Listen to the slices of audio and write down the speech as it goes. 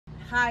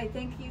Hi,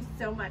 thank you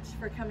so much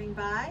for coming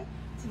by.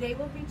 Today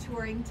we'll be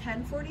touring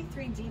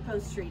 1043 Depot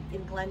Street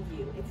in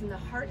Glenview. It's in the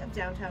heart of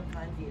downtown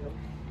Glenview,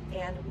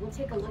 and we'll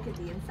take a look at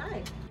the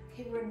inside.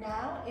 Okay, we're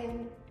now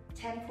in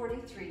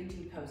 1043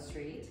 Depot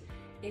Street.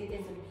 It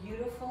is a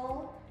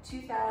beautiful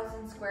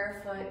 2,000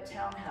 square foot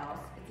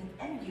townhouse. It's an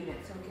end unit,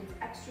 so it gets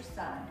extra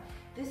sun.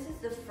 This is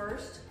the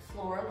first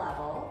floor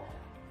level.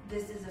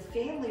 This is a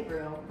family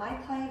room. My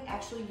client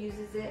actually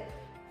uses it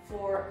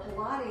for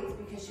Pilates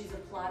because she's a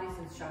Pilates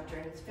instructor,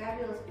 and it's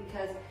fabulous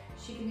because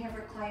she can have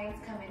her clients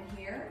come in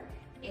here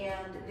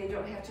and they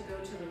don't have to go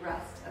to the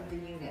rest of the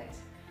unit.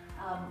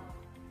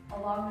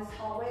 Along this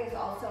hallway is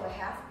also a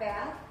half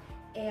bath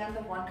and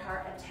the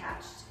one-car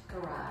attached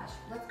garage.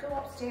 Let's go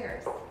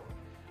upstairs.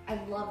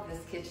 I love this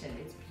kitchen.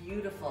 It's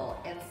beautiful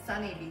and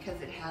sunny because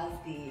it has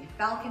the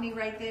balcony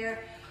right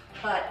there.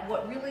 But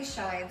what really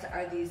shines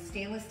are these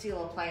stainless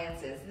steel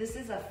appliances. This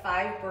is a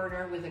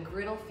 5-burner with a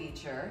griddle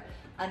feature,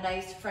 a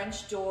nice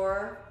French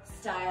door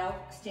style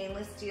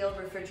stainless steel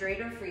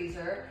refrigerator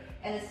freezer,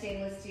 and a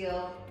stainless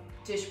steel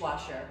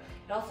dishwasher.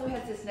 It also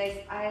has this nice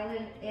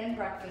island and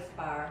breakfast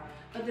bar.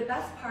 But the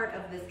best part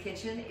of this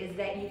kitchen is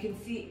that you can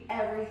see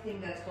everything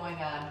that's going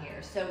on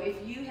here. So if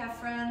you have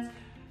friends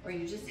or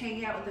you're just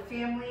hanging out with the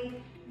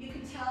family, you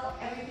can tell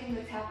everything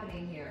that's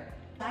happening here.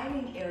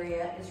 Dining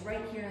area is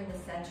right here in the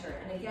center,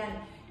 and again,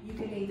 you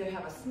can either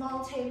have a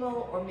small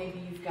table or maybe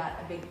you've got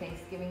a big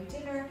Thanksgiving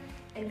dinner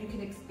and you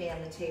can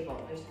expand the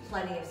table. There's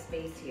plenty of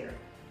space here.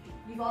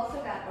 You've also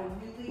got a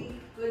really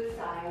good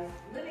sized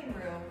living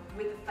room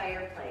with a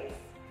fireplace.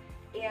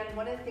 And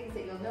one of the things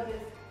that you'll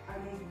notice are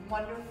these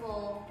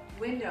wonderful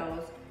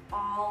windows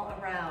all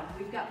around.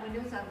 We've got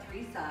windows on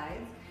 3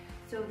 sides,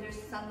 so there's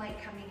sunlight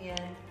coming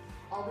in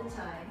all the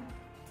time.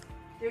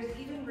 There's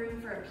even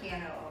room for a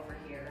piano over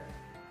here.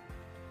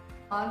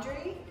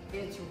 Laundry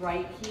is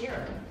right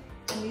here.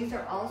 And these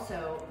are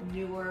also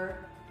newer,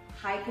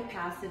 high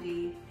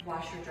capacity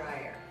washer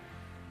dryer.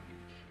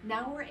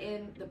 Now we're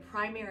in the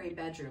primary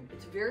bedroom.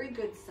 It's very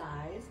good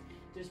size.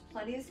 There's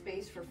plenty of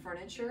space for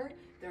furniture.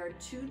 There are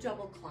 2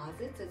 double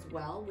closets as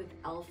well with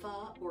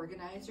alpha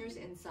organizers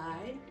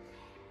inside,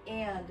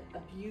 and a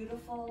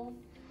beautiful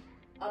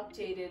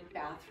updated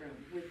bathroom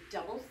with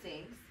double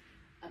sinks,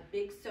 a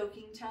big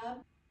soaking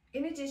tub.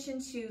 In addition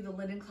to the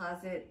linen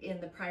closet in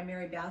the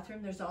primary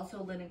bathroom, there's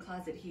also a linen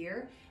closet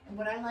here. And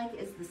what I like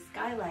is the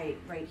skylight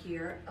right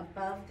here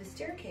above the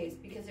staircase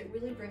because it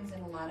really brings in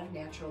a lot of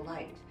natural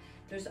light.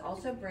 There's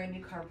also brand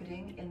new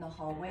carpeting in the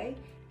hallway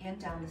and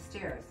down the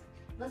stairs.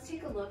 Let's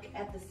take a look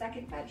at the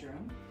second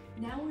bedroom.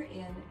 Now we're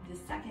in the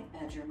second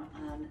bedroom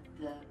on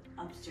the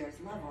upstairs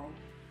level.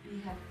 We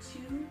have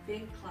 2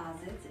 big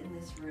closets in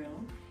this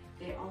room.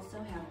 They also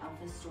have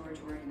alpha storage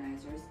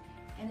organizers.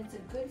 And it's a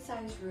good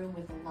sized room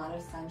with a lot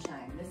of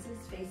sunshine. This is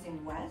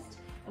facing west,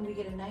 and we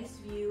get a nice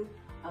view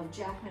of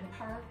Jackman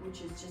Park,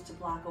 which is just a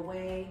block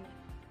away.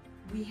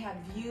 We have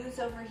views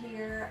over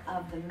here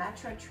of the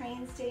Metra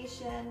train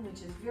station,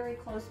 which is very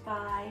close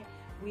by.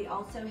 We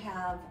also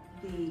have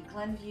the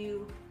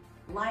Glenview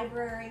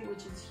library,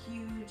 which is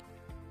huge.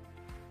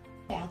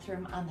 The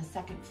bathroom on the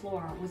second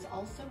floor was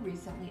also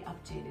recently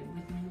updated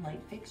with new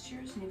light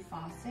fixtures, new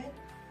faucet,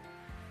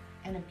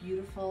 and a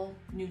beautiful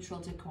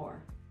neutral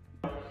decor.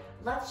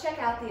 Let's check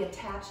out the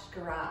attached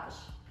garage.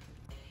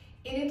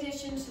 In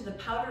addition to the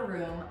powder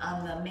room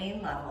on the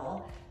main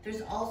level,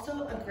 there's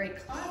also a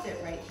great closet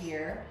right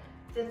here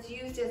that's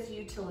used as a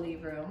utility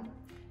room.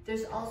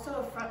 There's also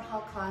a front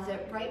hall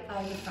closet right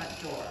by the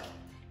front door.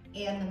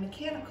 And the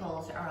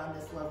mechanicals are on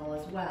this level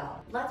as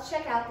well. Let's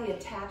check out the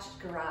attached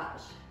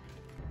garage.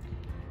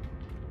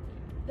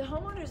 The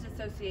Homeowners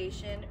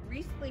Association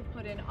recently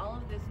put in all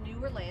of this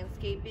newer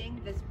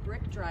landscaping, this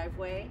brick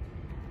driveway,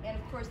 and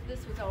of course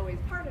this was always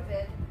part of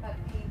it, but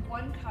the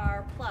 1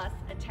 car plus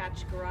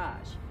attached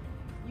garage.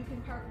 You can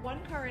park 1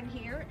 car in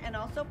here and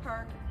also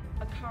park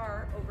a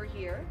car over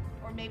here,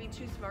 or maybe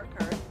 2 smart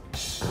cars.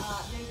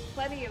 There's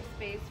plenty of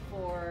space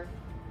for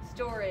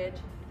storage.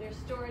 There's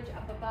storage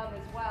up above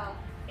as well,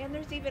 and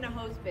there's even a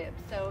hose bib,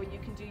 so you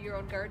can do your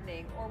own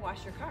gardening or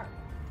wash your car.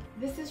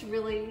 This is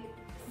really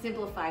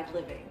simplified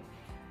living.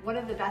 One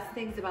of the best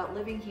things about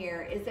living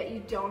here is that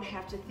you don't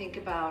have to think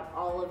about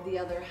all of the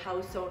other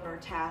house owner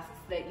tasks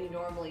that you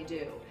normally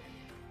do.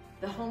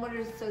 The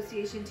Homeowners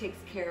Association takes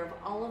care of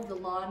all of the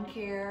lawn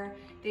care.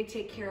 They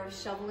take care of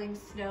shoveling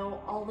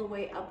snow all the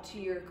way up to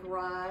your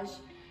garage.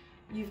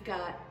 You've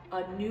got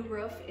a new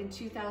roof in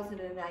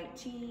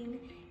 2019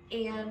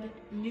 and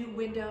new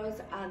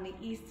windows on the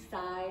east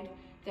side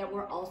that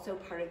were also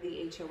part of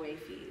the HOA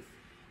fees.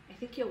 I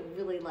think you'll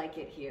really like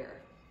it here.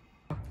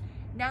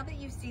 Now that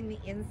you've seen the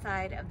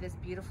inside of this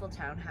beautiful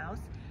townhouse,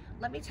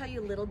 let me tell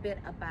you a little bit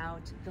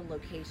about the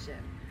location.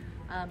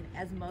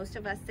 As most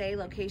of us say,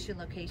 location,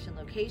 location,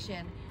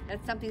 location,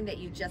 that's something that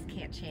you just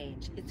can't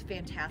change. It's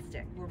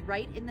fantastic. We're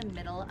right in the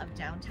middle of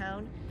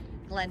downtown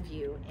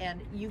Glenview,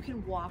 and you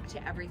can walk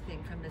to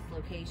everything from this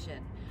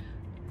location.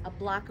 A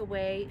block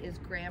away is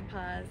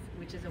Grandpa's,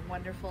 which is a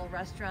wonderful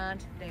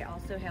restaurant. They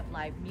also have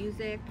live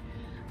music.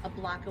 A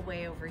block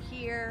away over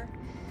here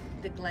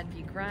The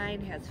Glenview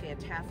Grind has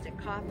fantastic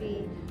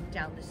coffee.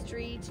 Down the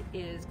street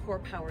is Core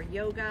Power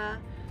Yoga.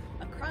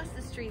 Across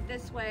the street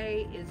this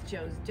way is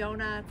Joe's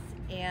Donuts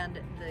and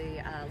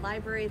the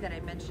library that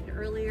I mentioned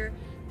earlier.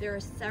 There are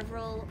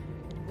several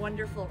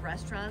wonderful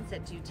restaurants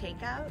that do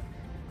takeout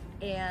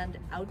and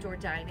outdoor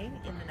dining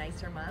in the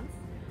nicer months.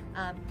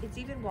 It's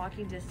even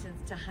walking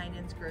distance to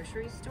Heinen's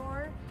grocery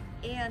store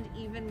and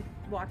even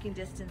walking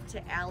distance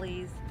to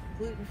Allie's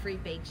gluten-free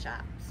bake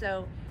shop.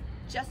 So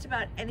just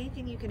about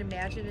anything you can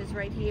imagine is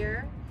right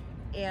here,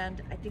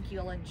 and I think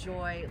you'll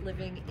enjoy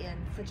living in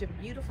such a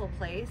beautiful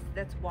place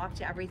that's walk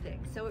to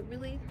everything. So it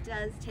really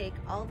does take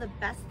all the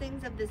best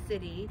things of the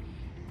city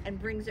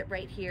and brings it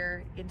right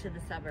here into the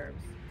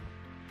suburbs.